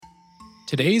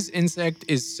Today's insect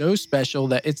is so special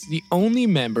that it's the only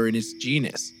member in its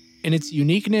genus, and its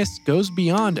uniqueness goes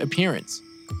beyond appearance.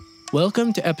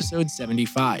 Welcome to episode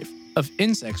 75 of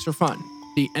Insects for Fun,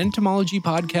 the entomology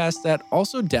podcast that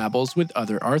also dabbles with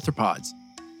other arthropods.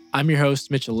 I'm your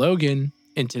host, Mitchell Logan,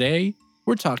 and today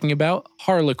we're talking about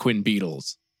Harlequin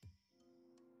beetles.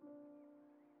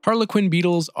 Harlequin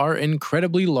beetles are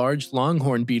incredibly large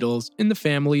longhorn beetles in the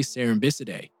family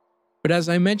Cerambycidae. But as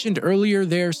I mentioned earlier,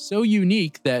 they're so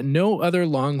unique that no other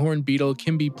longhorn beetle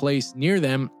can be placed near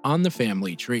them on the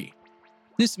family tree.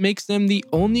 This makes them the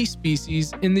only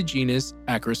species in the genus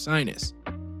Acrocinus.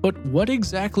 But what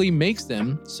exactly makes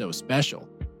them so special?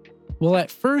 Well, at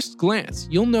first glance,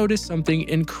 you'll notice something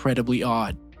incredibly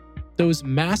odd. Those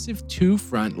massive two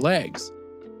front legs.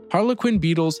 Harlequin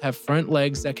beetles have front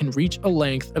legs that can reach a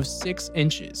length of 6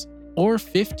 inches, or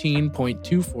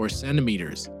 15.24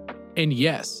 centimeters. And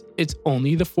yes, it's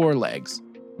only the forelegs.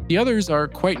 The others are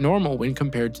quite normal when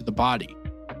compared to the body.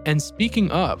 And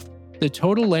speaking of, the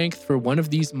total length for one of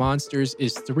these monsters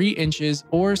is 3 inches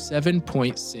or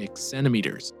 7.6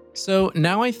 centimeters. So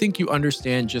now I think you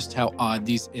understand just how odd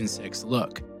these insects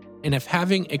look. And if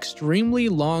having extremely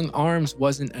long arms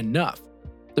wasn't enough,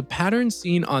 the patterns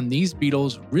seen on these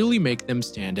beetles really make them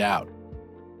stand out.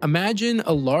 Imagine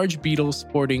a large beetle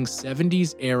sporting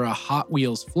 70s-era Hot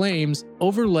Wheels flames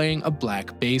overlaying a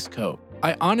black base coat.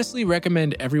 I honestly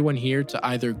recommend everyone here to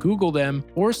either Google them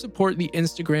or support the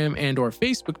Instagram and/or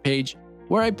Facebook page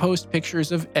where I post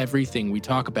pictures of everything we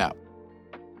talk about.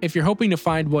 If you're hoping to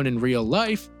find one in real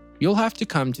life, you'll have to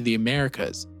come to the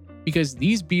Americas, because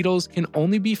these beetles can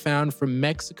only be found from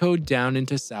Mexico down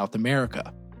into South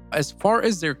America. As far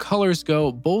as their colors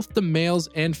go, both the males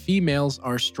and females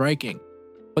are striking.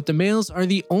 But the males are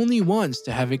the only ones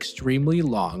to have extremely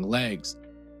long legs.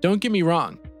 Don't get me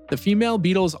wrong, the female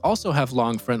beetles also have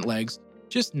long front legs,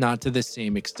 just not to the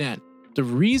same extent. The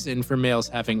reason for males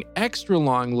having extra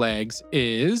long legs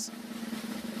is,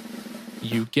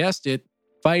 you guessed it,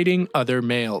 fighting other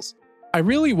males. I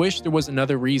really wish there was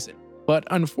another reason, but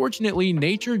unfortunately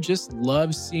nature just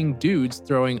loves seeing dudes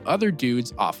throwing other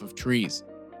dudes off of trees.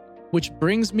 Which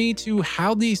brings me to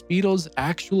how these beetles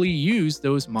actually use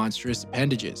those monstrous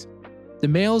appendages. The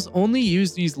males only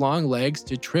use these long legs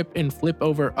to trip and flip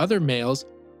over other males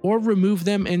or remove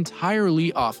them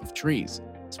entirely off of trees,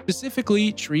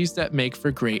 specifically trees that make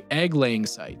for great egg-laying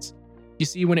sites. You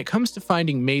see, when it comes to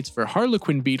finding mates for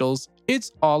Harlequin beetles,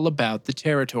 it's all about the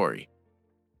territory.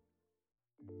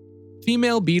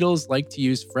 Female beetles like to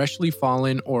use freshly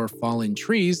fallen or fallen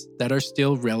trees that are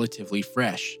still relatively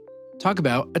fresh. Talk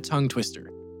about a tongue twister.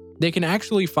 They can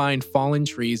actually find fallen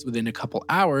trees within a couple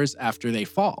hours after they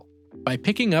fall, by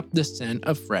picking up the scent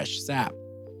of fresh sap.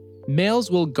 Males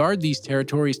will guard these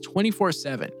territories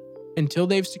 24/7 until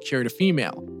they've secured a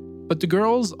female, but the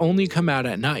girls only come out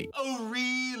at night. Oh,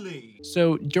 really?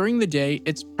 So during the day,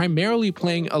 it's primarily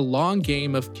playing a long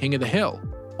game of King of the Hill,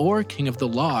 or King of the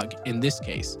Log in this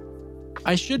case.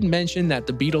 I should mention that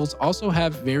the beetles also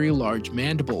have very large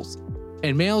mandibles,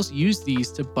 and males use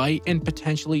these to bite and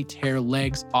potentially tear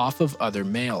legs off of other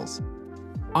males.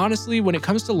 Honestly, when it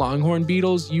comes to longhorn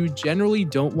beetles, you generally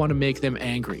don't want to make them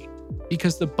angry,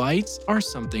 because the bites are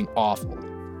something awful.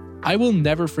 I will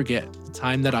never forget the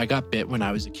time that I got bit when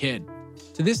I was a kid.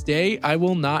 To this day, I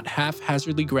will not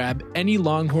haphazardly grab any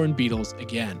longhorn beetles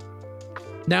again.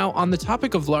 Now, on the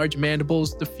topic of large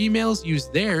mandibles, the females use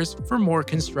theirs for more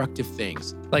constructive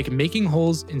things, like making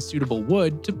holes in suitable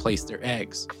wood to place their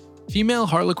eggs. Female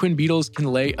harlequin beetles can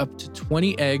lay up to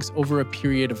 20 eggs over a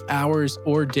period of hours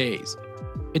or days.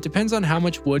 It depends on how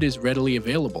much wood is readily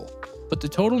available, but the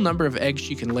total number of eggs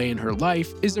she can lay in her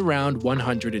life is around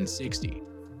 160.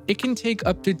 It can take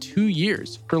up to 2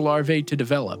 years for larvae to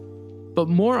develop, but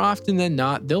more often than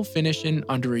not, they'll finish in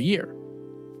under a year.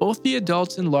 Both the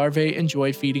adults and larvae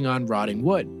enjoy feeding on rotting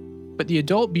wood, but the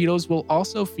adult beetles will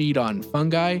also feed on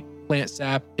fungi, plant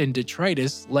sap, and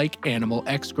detritus like animal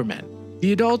excrement.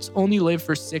 The adults only live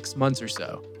for 6 months or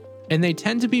so, and they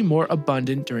tend to be more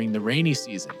abundant during the rainy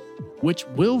season, which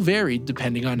will vary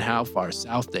depending on how far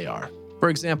south they are. For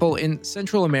example, in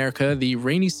Central America, the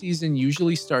rainy season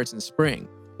usually starts in spring,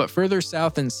 but further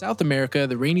south in South America,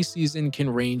 the rainy season can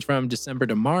range from December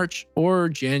to March or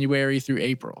January through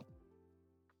April.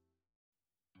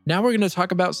 Now we're going to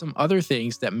talk about some other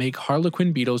things that make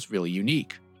harlequin beetles really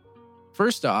unique.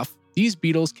 First off, these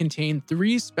beetles contain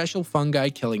 3 special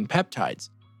fungi-killing peptides,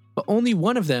 but only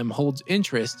one of them holds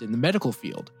interest in the medical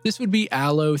field. This would be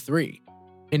Alo-3,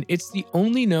 and it's the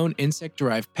only known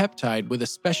insect-derived peptide with a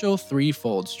special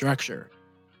 3-fold structure.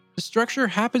 The structure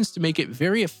happens to make it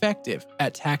very effective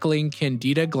at tackling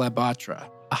Candida glabrata,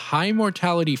 a high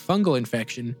mortality fungal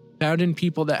infection found in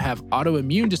people that have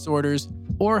autoimmune disorders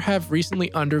or have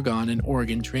recently undergone an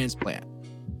organ transplant.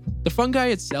 The fungi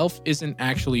itself isn't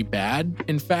actually bad.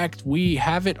 In fact, we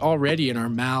have it already in our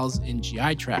mouths and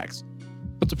GI tracts.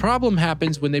 But the problem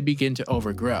happens when they begin to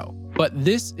overgrow. But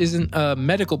this isn't a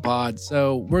medical pod,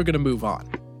 so we're going to move on.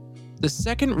 The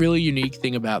second really unique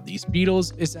thing about these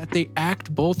beetles is that they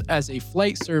act both as a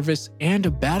flight surface and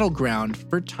a battleground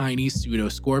for tiny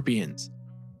pseudoscorpions.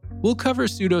 We'll cover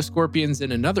pseudoscorpions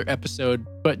in another episode,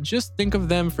 but just think of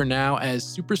them for now as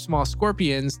super small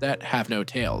scorpions that have no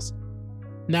tails.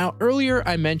 Now, earlier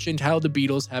I mentioned how the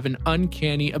beetles have an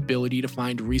uncanny ability to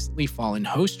find recently fallen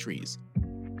host trees.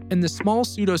 And the small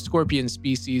pseudoscorpion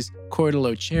species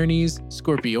Cordylochernes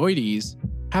scorpioides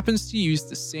happens to use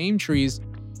the same trees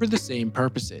for the same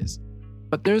purposes.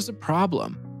 But there's a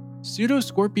problem.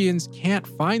 Pseudoscorpions can't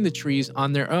find the trees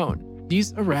on their own.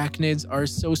 These arachnids are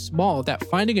so small that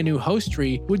finding a new host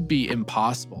tree would be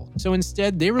impossible. So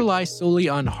instead, they rely solely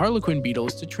on Harlequin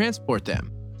beetles to transport them.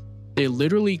 They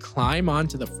literally climb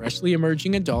onto the freshly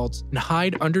emerging adults and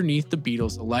hide underneath the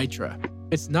beetle's elytra.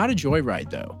 It's not a joyride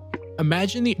though.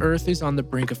 Imagine the Earth is on the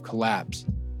brink of collapse,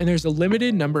 and there's a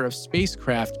limited number of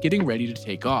spacecraft getting ready to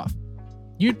take off.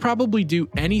 You'd probably do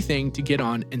anything to get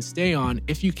on and stay on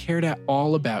if you cared at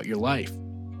all about your life.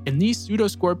 And these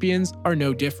pseudoscorpions are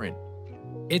no different.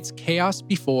 It's chaos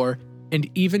before and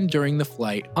even during the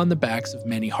flight on the backs of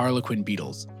many Harlequin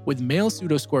beetles, with male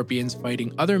pseudoscorpions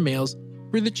fighting other males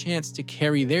for the chance to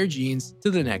carry their genes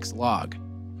to the next log.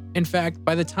 In fact,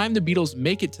 by the time the beetles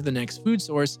make it to the next food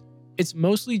source, it's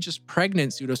mostly just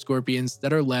pregnant pseudoscorpions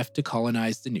that are left to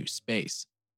colonize the new space.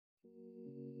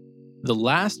 The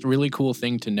last really cool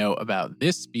thing to know about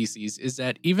this species is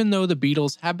that even though the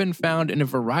beetles have been found in a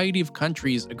variety of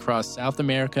countries across South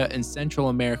America and Central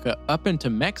America up into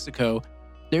Mexico,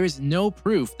 there is no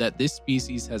proof that this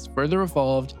species has further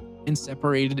evolved and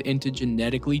separated into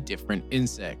genetically different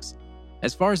insects.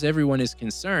 As far as everyone is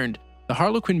concerned, the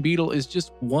Harlequin beetle is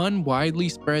just one widely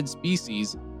spread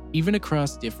species, even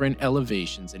across different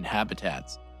elevations and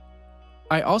habitats.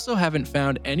 I also haven't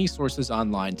found any sources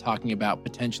online talking about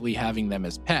potentially having them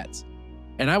as pets,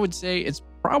 and I would say it's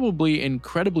probably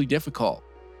incredibly difficult.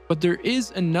 But there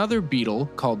is another beetle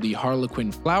called the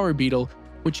Harlequin flower beetle,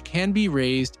 which can be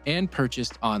raised and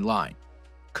purchased online.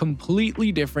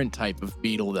 Completely different type of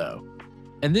beetle though.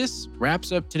 And this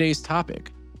wraps up today's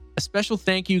topic. A special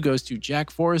thank you goes to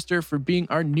Jack Forrester for being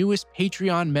our newest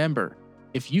Patreon member.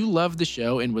 If you love the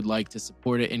show and would like to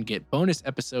support it and get bonus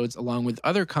episodes along with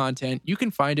other content, you can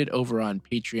find it over on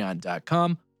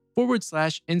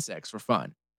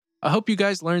patreon.com/insects4fun. I hope you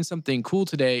guys learned something cool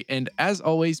today, and as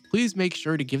always, please make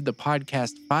sure to give the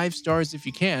podcast 5 stars if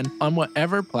you can on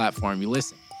whatever platform you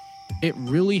listen. It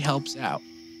really helps out.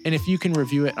 And if you can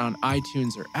review it on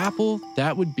iTunes or Apple,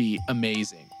 that would be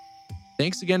amazing.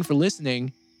 Thanks again for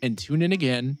listening, and tune in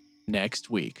again next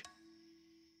week.